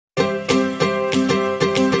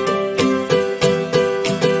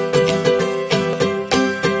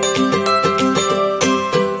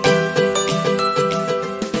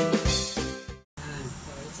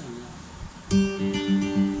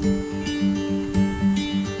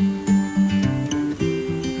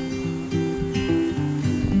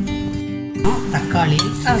தக்காளி,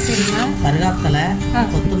 கருவேப்பிலை,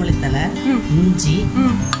 கொத்தமல்லி தழை, இஞ்சி,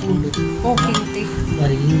 பூண்டு.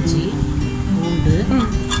 ஒரு இஞ்சி, பூண்டு,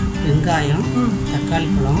 வெங்காயம், தக்காளி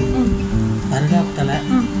பழம், கருவேப்பிலை,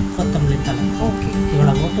 கொத்தமல்லி தழை.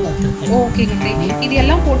 இவ்வளோ போட்டு வறுத்துருக்கேன். ஓகேங்க. இது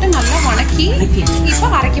எல்லாம் போட்டு நல்லா வணக்கி இப்போ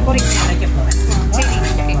அரைக்க போறீங்க. அரைக்க போகிறேன். சரி,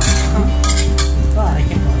 இப்போ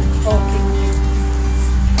அரைக்க போகிறேன். ஓகே.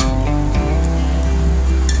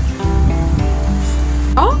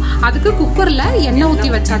 அதுக்கு குக்கர்ல எண்ணெய் ஊத்தி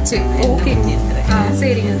வச்சாச்சு. ஓகே,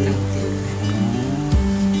 சரிங்க.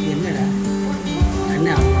 என்னடா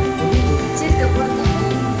என்ன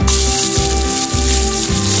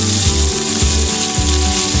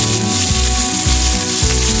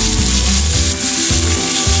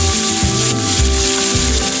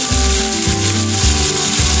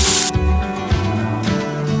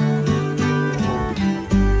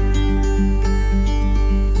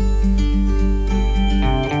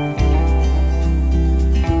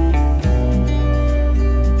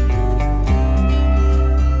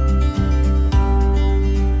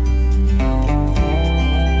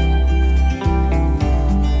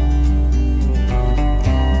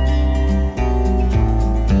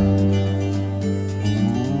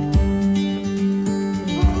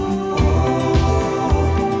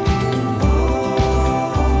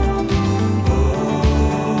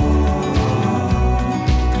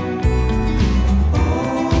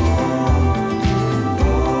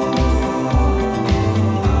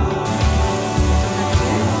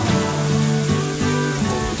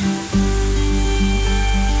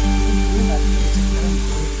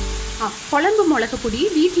குழம்பு மிளகு பொடி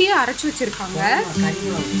வீட்லயே அரைச்சு வச்சிருக்காங்க.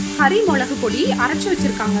 கறி மிளகு பொடி அரைச்சு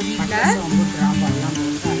வச்சிருக்காங்க வீட்ல.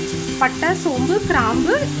 பட்டை, சோம்பு,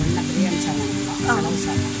 கிராம்பு,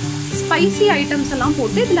 ஸ்பைசி ஐட்டம்ஸ் எல்லாம்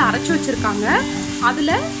போட்டு இதுல அரைச்சு வச்சிருக்காங்க.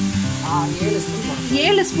 அதுல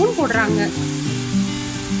 7 ஸ்பூன் போடுறாங்க.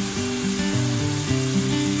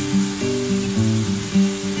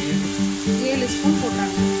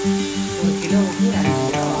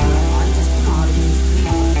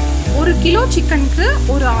 ஒரு கிலோ சிக்கனுக்கு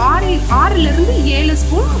ஒரு 6 to 7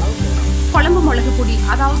 ஸ்பூன் குழம்பு மிளகு பொடி,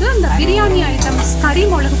 அதாவது அந்த பிரியாணி ஐட்டம்ஸ் கறி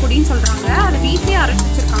மிளகு பொடின்னு சொல்றாங்க. அதை வீட்லயே அரைச்சு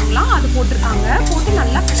வச்சிருக்காங்களாம், அது போட்டிருக்காங்க. போட்டு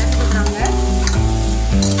நல்லா கிளறி விடுறாங்க.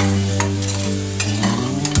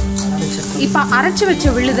 இப்ப அரைச்சு வச்ச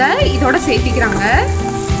விழுத இதோட சேர்த்திக்கிறாங்க.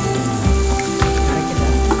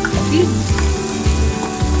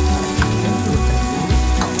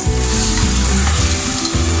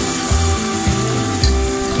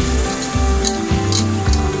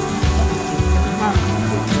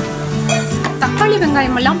 தக்காளி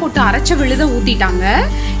வெங்காயம் எல்லாம் போட்டு அரைச்ச விழுத ஊத்திட்டாங்க.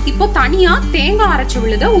 இப்போ தனியா தேங்காய் அரைச்ச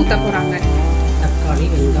விழுத ஊத்த போறாங்க. தக்காளி,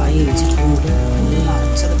 வெங்காயம், இஞ்சி, பூண்டு எல்லாம்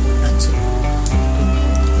அரைச்சத போட்டாச்சு.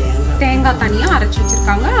 தேங்காய் தனியா அரைச்சு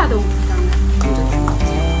வச்சிருக்காங்க, அதை ஊத்திட்டாங்க.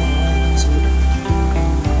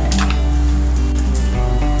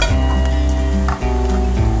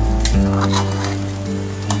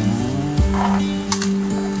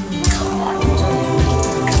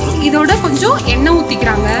 இதோட கொஞ்சம் எண்ணெய்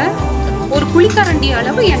ஊத்திக்கிறாங்க. ஒரு குழிக்கரண்டி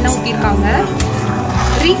அளவு எண்ணெய் ஊத்திருக்காங்க.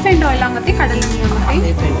 ரீஃபைண்ட் ஆயில் ஆங்கத்தி கடல் எண்ணெய்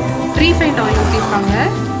ஆங்கத்தி ரீஃபைண்ட் ஆயில் ஊத்திருக்காங்க.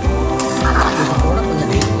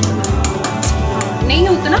 நெய்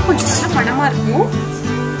ஊத்துனா கொஞ்சம் நல்லா மணமா இருக்கும்.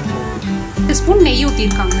 1 ஸ்பூன் நெய்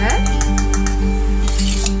ஊத்திருக்காங்க.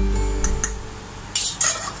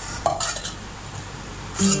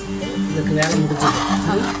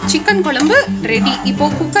 சிக்கன் குழம்பு ரெடி. இப்போ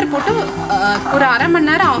குக்கர் போட்டு ஒரு 1/2 மணி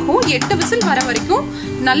நேரம் ஆகும். 8 விசில் வர வரைக்கும்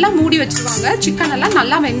நல்லா மூடி வச்சிருவாங்க. சிக்கன் எல்லாம்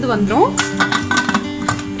நல்லா வெந்து வந்துடும்.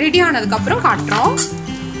 ரெடி ஆனதுக்கு அப்புறம் காட்டுறோம்.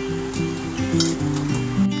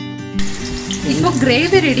 இப்போ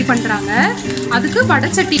கிரேவி ரெடி பண்றாங்க. அதுக்கு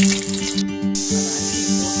வடச்சட்டி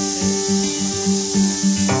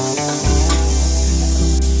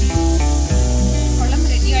குழம்பு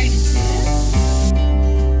ரெடி ஆயிடுச்சு.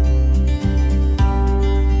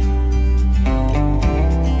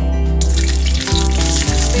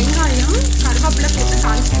 வெங்காயம், கருவேப்பிலை போட்டு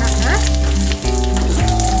தாளிச்சுட்டாங்க.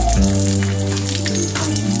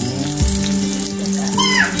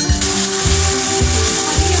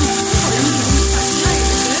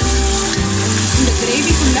 இந்த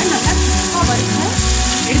கிரேவிக்குள்ள நல்லா திக்கா வரைக்கும்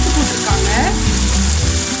எடுத்து போட்டிருக்காங்க.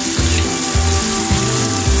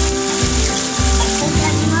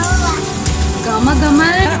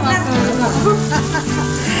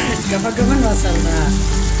 கமகமன்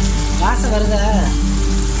வாசம் வருதா?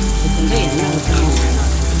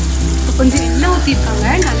 கொஞ்சம் எண்ணெய் ஊத்திருக்காங்க.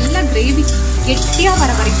 நல்லா கிரேவி கெட்டியா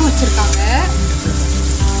வர வரைக்கும் வச்சிருக்காங்க.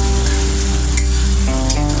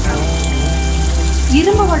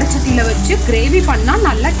 இரும்பு வடச்சட்டியில வச்சு கிரேவி பண்ணா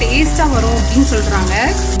நல்லா டேஸ்டா வரும் அப்படின்னு சொல்றாங்க.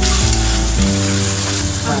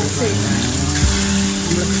 சரி.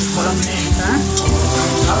 நம்மளுக்கு குழம்பு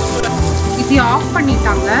இது ஆஃப்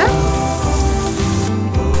பண்ணிட்டாங்க.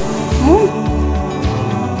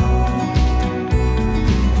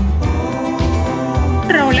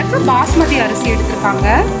 மூன்றளவுக்கு பாஸ்மதி அரிசி எடுத்திருக்காங்க.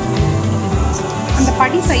 அந்த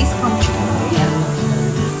படி சைஸ் காமிச்சிருக்காங்க.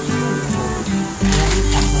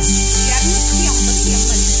 250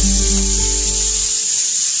 ml.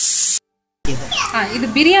 இது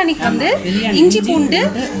பிரியாணிக்கு வந்து இஞ்சி பூண்டு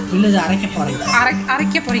அரைக்க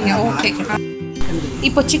போறீங்க. ஓகே.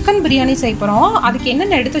 இப்போ சிக்கன் பிரியாணி செய்ய போகிறோம். அதுக்கு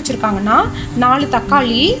என்னென்ன எடுத்து வச்சுருக்காங்கன்னா 4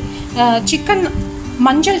 தக்காளி, சிக்கன்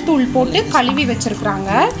மஞ்சள் தூள் போட்டு கழுவி வச்சுருக்குறாங்க,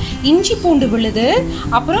 இஞ்சி பூண்டு விழுது,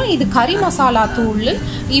 அப்புறம் இது கறி மசாலா தூள்,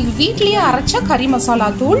 இது வீட்லேயே அரைச்ச கறி மசாலா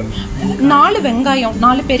தூள், 4 வெங்காயம்,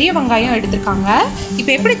 4 பெரிய வெங்காயம் எடுத்துருக்காங்க.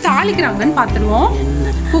 இப்போ எப்படி தாளிக்கிறாங்கன்னு பார்த்துருவோம்.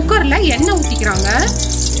 குக்கரில் எண்ணெய் ஊற்றிக்கிறாங்க.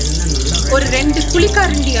 ஒரு 2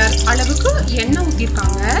 குழிக்கரண்டி அளவுக்கு எண்ணெய்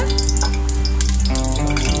ஊற்றிருக்காங்க.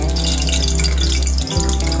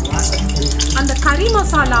 அந்த கறி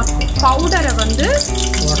மசாலா பவுடரை வந்து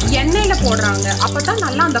எண்ணெயில போடுறாங்க. அப்பதான்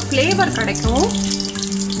நல்லா அந்த ஃப்ளேவர் கிடைக்கும்.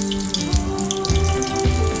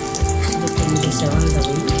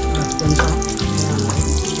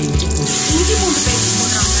 இஞ்சி பூண்டு பேஸ்ட்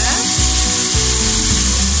போடுறாங்க.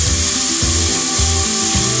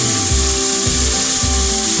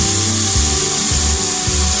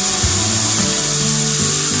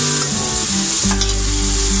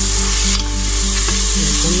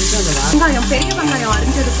 வெங்காயம், பெரிய வெங்காயம்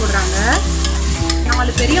அரிஞ்சது போடுறாங்க.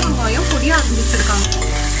 4 பெரிய வெங்காயம் பொடியா அரிஞ்சு வச்சிருக்காங்க.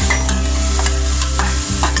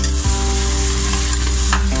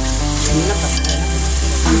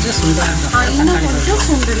 இன்னும் கொஞ்சம்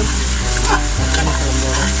சுண்டலும்.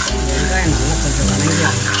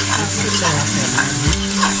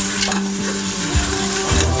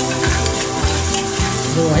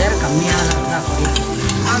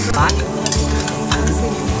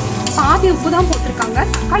 பாதி உப்பு தான் போட்டிருக்காங்க.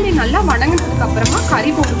 தக்காளி நல்லா வணங்கினதுக்கு அப்புறமா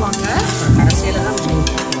கறி போடுவாங்க.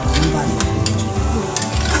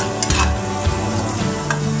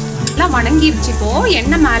 நல்லா வணங்கிருச்சு. இப்போ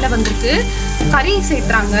எண்ணெய் மேல வந்திருக்கு. கறி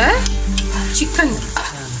சேர்த்துறாங்க. சிக்கன்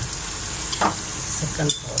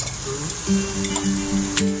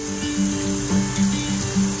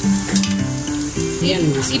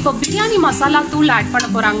இப்போ பிரியாணி மசாலா தூள் ஆட் பண்ண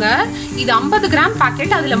போறாங்க. இது 50 கிராம்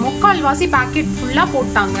பாக்கெட். அதுல 3/4 வாசி பாக்கெட் ஃபுல்லா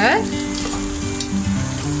போட்டாங்க.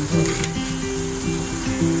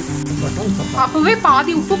 அப்பவே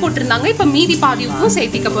பாதி உப்பு போட்டிருந்தாங்க. இப்ப மீதி பாதி உப்பு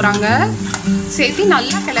சேர்த்திக்க போறாங்க. சேர்த்தி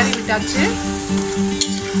நல்லா கிளறி விட்டாச்சு.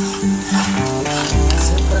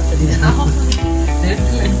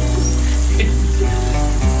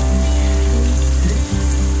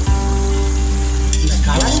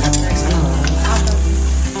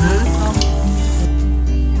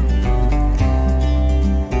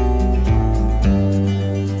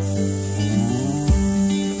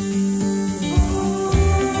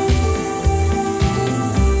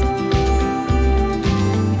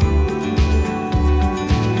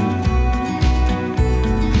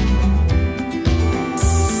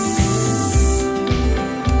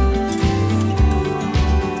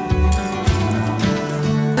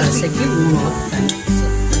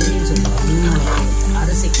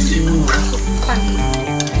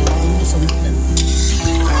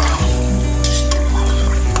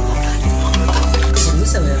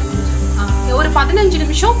 ஒரு 15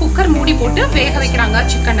 நிமிஷம் குக்கர் மூடி போட்டு வேக வைக்கிறாங்க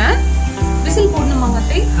சிக்கனை. விசில் போடணுமாங்க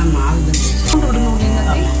அத்தை?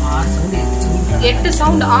 8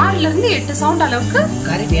 சவுண்ட், 6ல இருந்து 8 சவுண்ட் அளவுக்கு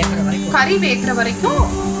கறி வேகிற வரைக்கும்.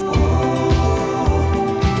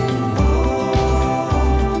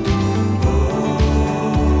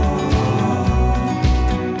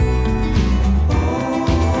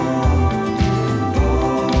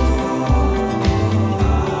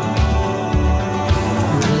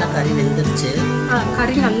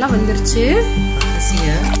 கறி நல்லா வந்துருச்சு.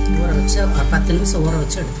 அரிசியை ஊற வச்சு 10 நிமிஷம் ஊற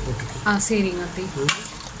வச்சு எடுத்து போட்டுருக்கேன். சரிங்க அத்தை.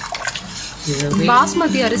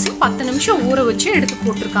 பாஸ்மதி அரிசி 10 நிமிஷம் ஊற வச்சு எடுத்து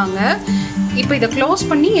போட்டிருக்காங்க. இப்போ இதை க்ளோஸ்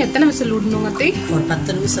பண்ணி எத்தனை விசில் விடணுங்க அத்தை? ஒரு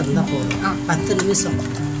 10 நிமிஷம் இருந்தால் போதும். 10 நிமிஷம்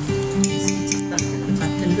விட்டோம்னா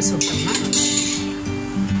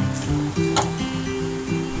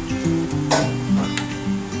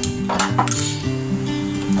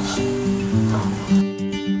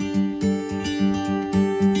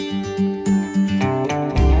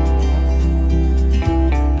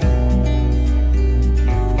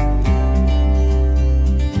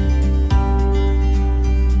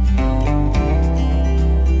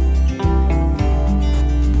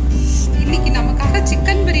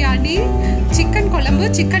சிக்கன் குழம்பு,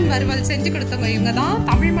 சிக்கன் வறுவல் செஞ்சு கொடுத்தவங்க இவங்க தான்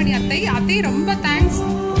தமிழ்மணி அத்தை. அத்தை ரொம்ப தேங்க்ஸ்.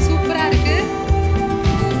 சூப்பரா இருக்கு.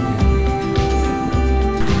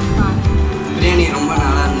 பிரியாணி ரொம்ப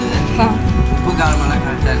நல்லா இருந்தது. உப்பு காரமெல்லாம்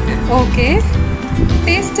கரெக்டாக இருக்கு. ஓகே.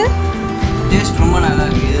 டேஸ்ட் ரொம்ப நல்லா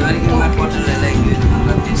இருக்கு. இது வரைக்கும் நான் ஹோட்டல்ல எல்லாம் இங்கே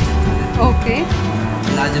நல்லா டேஸ்ட் இருக்குது. ஓகே.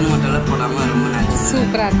 இந்த அஜினோமோட்டோலாம் போடாமல் ரொம்ப நேச்சுரல்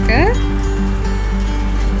சூப்பராக இருக்கு.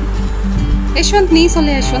 யஷ்வந்த் நீ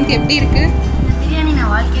சொல்லு யஷ்வந்த் எப்படி இருக்கு? பிரியாணி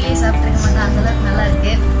நான் வாழ்க்கையிலேயே சாப்பிட்ருக்க மாட்டேன், அந்தளவுக்கு நல்லா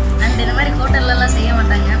இருக்கு. அண்ட் இந்த மாதிரி ஹோட்டல்லலாம் செய்ய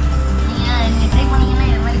மாட்டாங்க. நீங்கள் ட்ரை பண்ணிங்கன்னா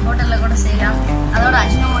இந்த மாதிரி ஹோட்டலில் கூட செய்யலாம். அதோட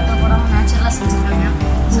அஜினோமோட்டோ போடாமல் நேச்சுரலாக செஞ்சுருக்காங்க.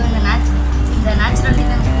 ஸோ இந்த நேச்சுரலிட்டி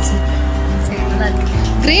தான் சரி நல்லா இருக்கு.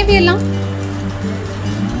 கிரேவி எல்லாம்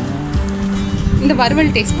இந்த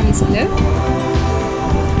வறுவல் டேஸ்ட் பண்ணி சொல்லு.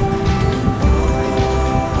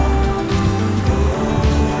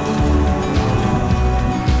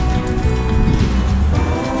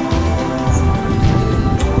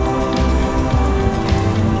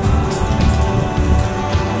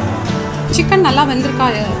 சிக்கன் நல்லா வந்திருக்கா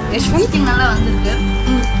யஷ்வந்த்? சிக்கன் நல்லா வந்திருக்கு.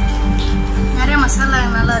 நிறைய மசாலா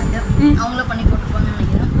நல்லா இருக்கு. அவங்கள பண்ணி போட்டுருப்பாங்கன்னு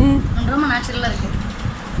நினைக்கிறேன். ரொம்ப நேச்சுரலாக இருக்கு.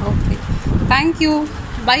 Okay, thank you.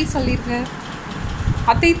 பை சொல்லிருங்க.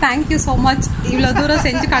 அத்தை தேங்க்யூ ஸோ மச் இவ்வளோ தூரம்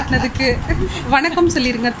செஞ்சு காட்டினதுக்கு. வணக்கம்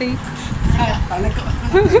சொல்லிருங்க அத்தை.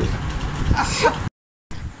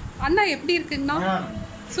 அண்ணா எப்படி இருக்குங்கண்ணா?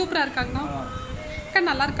 சூப்பராக இருக்காங்கண்ணா. அக்கா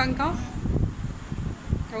நல்லா இருக்காங்கக்கா.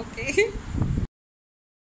 ஓகே.